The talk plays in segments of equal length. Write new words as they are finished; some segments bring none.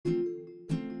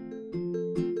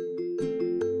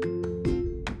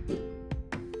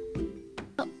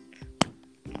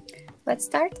let's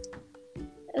start.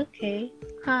 Okay.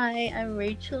 Hi, I'm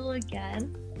Rachel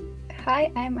again.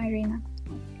 Hi, I'm Irina.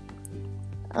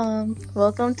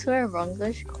 Welcome to our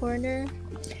Runglish corner.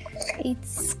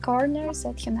 It's corners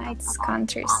that unites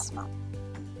countries.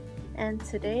 And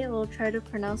today we'll try to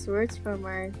pronounce words from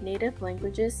our native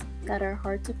languages that are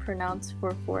hard to pronounce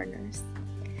for foreigners.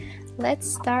 Let's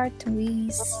start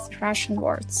with Russian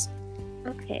words.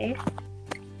 Okay.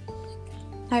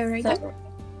 Are you ready?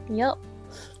 Yep.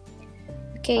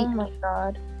 Okay. Oh my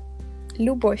god.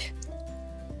 Любовь.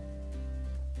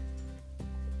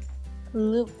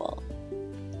 Любовь.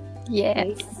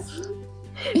 Yes.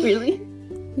 Really?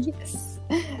 Yes.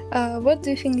 What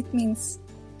do you think it means?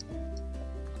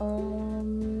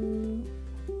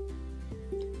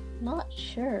 Not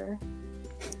sure.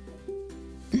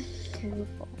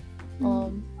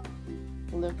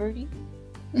 Liberty?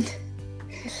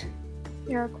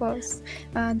 You're close.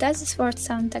 Does this word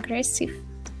sound aggressive?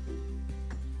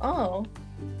 Oh.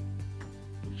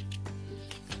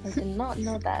 I did not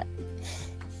know that.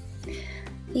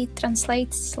 It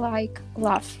translates like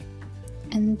love.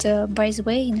 And by the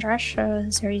way, in Russia,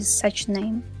 there is such a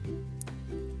name.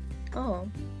 Oh,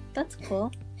 that's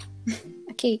cool.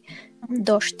 Okay,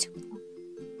 дождь.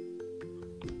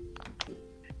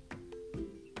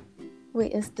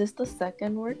 Wait, is this the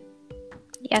second word?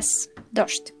 Yes,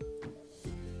 дождь.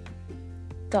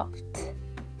 Dot.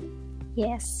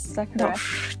 Yes, Is that correct?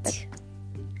 дождь.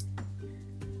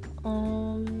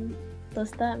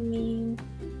 Does that mean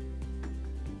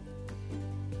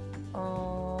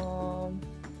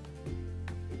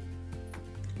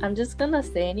I'm just gonna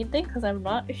say anything because I'm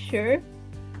not sure.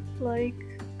 Like,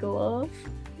 go off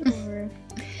or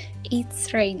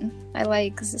It's rain. I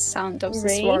like the sound of this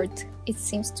Rain? word. It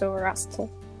seems to rustle.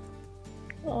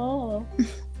 oh.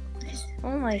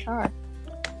 Oh my god.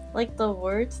 Like the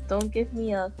words don't give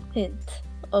me a hint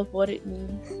of what it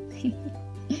means.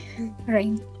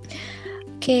 Rain.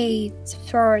 Okay,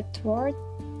 third word,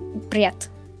 бред.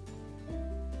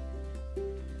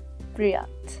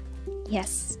 Briat.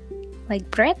 Yes, like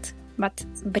bread, but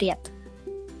бред.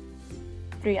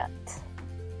 Briat.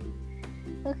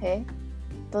 Okay.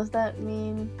 Does that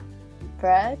mean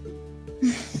bread?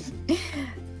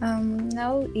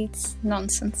 No, it's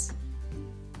nonsense.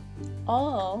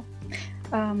 Oh.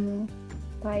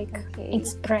 Like Okay.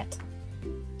 it's bread.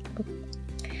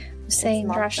 We say in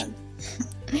Russian.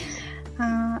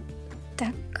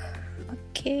 Так,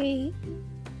 okay.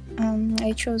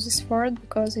 I chose this word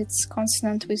because it's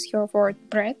consonant with your word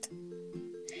bread.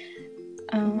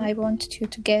 I wanted you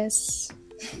to guess.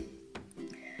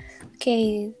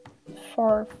 Okay,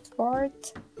 fourth word,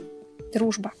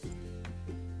 дружба.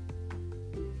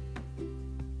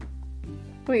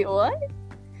 Wait, what?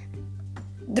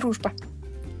 Дружба.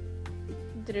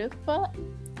 Drupa?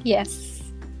 Yes.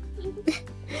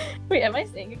 Wait, am I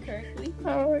saying it correctly?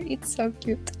 Oh, it's so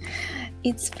cute.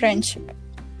 It's friendship.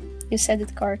 You said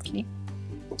it correctly.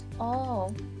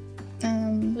 Oh.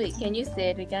 Wait, can you say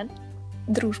it again?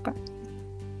 Дружба.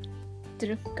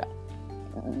 Drufka.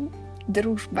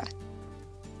 Дружба.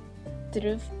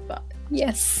 Drufba.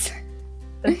 Yes.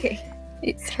 Okay.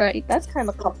 It's right. That's kind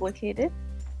of complicated.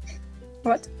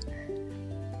 What?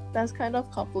 That's kind of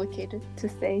complicated to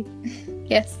say.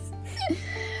 Yes.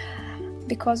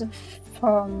 Because of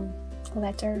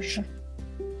letter Ж.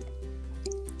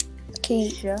 Okay.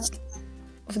 Sure.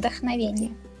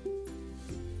 Вдохновение.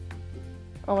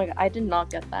 Oh my god, I did not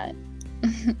get that.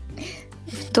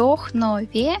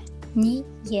 Вдохновение.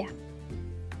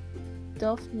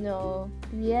 Dofno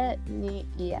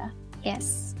Vietnia.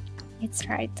 Yes, it's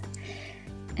right.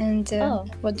 And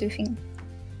what do you think?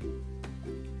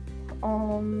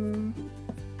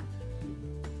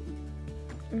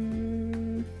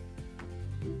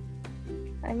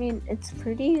 I mean, it's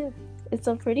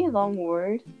a pretty long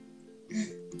word.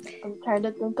 I'm trying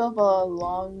to think of a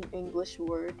long English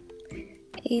word.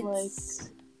 It's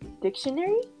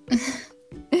Dictionary?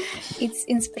 it's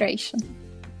inspiration.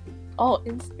 Oh,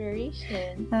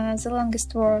 inspiration. The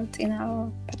longest word in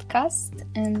our podcast,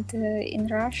 and in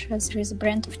Russia there is a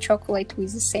brand of chocolate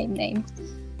with the same name.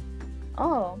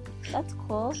 Oh, that's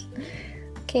cool.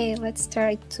 Okay, let's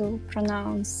try to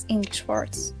pronounce English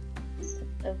words.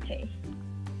 Okay.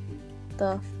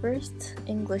 The first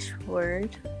English word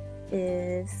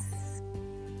is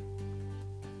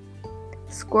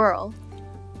squirrel.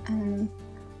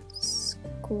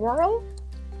 Squirrel?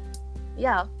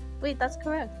 Yeah. Wait, that's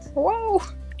correct. Wow!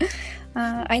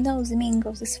 I know the meaning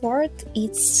of this word.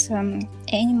 It's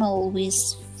animal with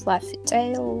fluffy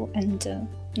tail and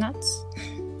nuts.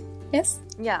 Yes?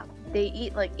 Yeah, they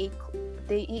eat like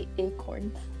they eat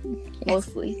acorns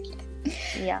mostly.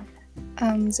 Yeah.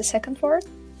 The second word?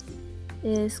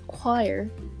 is choir.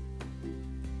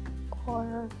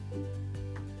 Choir.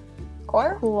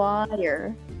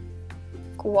 Choir.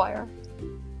 Choir.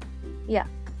 Yeah.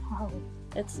 Oh.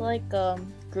 It's like a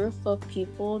group of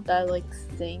people that like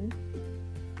sing.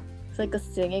 It's like a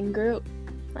singing group,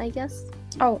 I guess.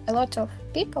 Oh, a lot of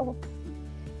people.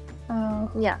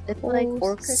 Yeah, it's Who like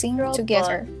orchestra sing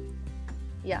together. but-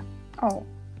 yeah. Oh,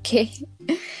 okay.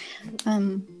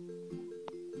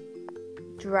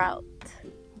 Drought.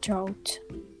 Drought.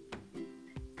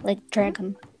 Like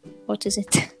dragon. What is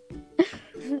it?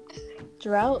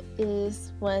 Drought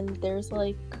is when there's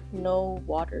like no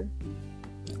water.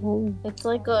 Oh. It's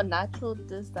like a natural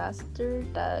disaster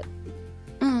that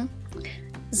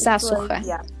Засуха. like,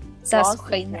 yeah.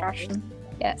 Засуха in Lost. Russian.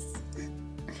 Yes.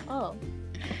 Oh.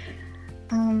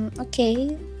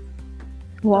 Okay.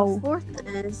 The Wow. fourth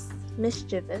is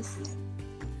mischievous.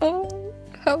 Oh,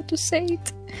 how to say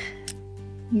it?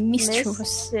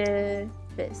 Mischievous.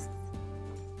 Mischievous.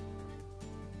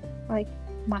 Like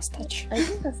mustache. I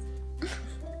think that's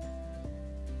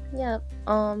yeah.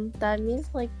 That means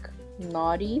like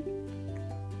naughty,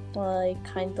 like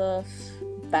kind of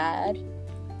bad,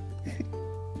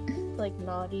 like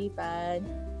naughty, bad,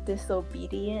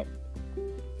 disobedient,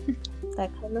 that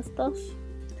kind of stuff.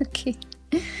 Okay.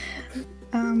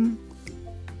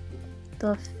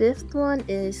 The fifth one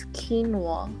is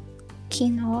quinoa.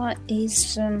 Quinoa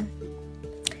is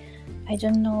I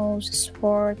don't know this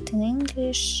word in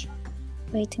English.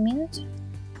 Wait a minute.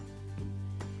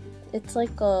 It's like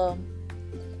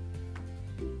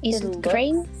Is it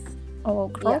grain or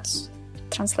Yeah. groats?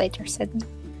 Translator said me.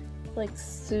 like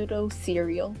pseudo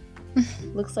cereal.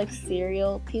 Looks like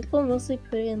cereal. People mostly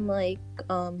put in like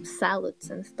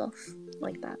salads and stuff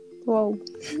like that. Whoa.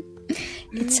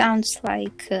 It sounds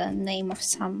like a name of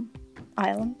some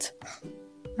island.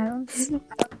 Islands.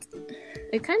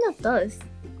 It kind of does.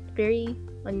 Very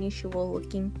unusual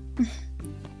looking.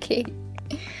 Okay.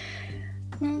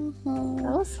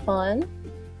 That was fun.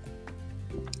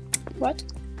 What?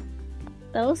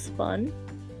 That was fun.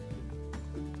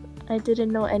 I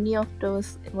didn't know any of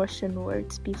those Russian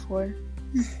words before.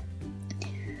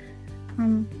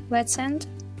 Let's end.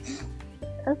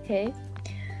 Okay.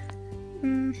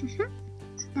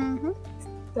 Mm-hmm.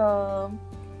 So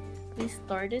we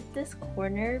started this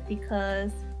corner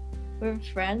because we're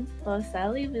friends, but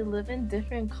sadly we live in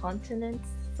different continents,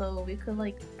 so we could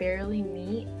like barely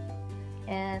meet,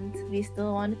 and we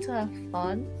still wanted to have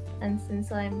fun. And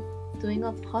since I'm doing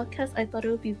a podcast, I thought it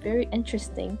would be very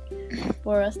interesting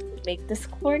for us to make this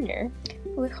corner.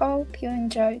 We hope you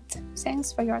enjoyed.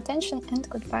 Thanks for your attention and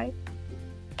goodbye.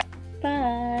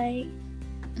 Bye.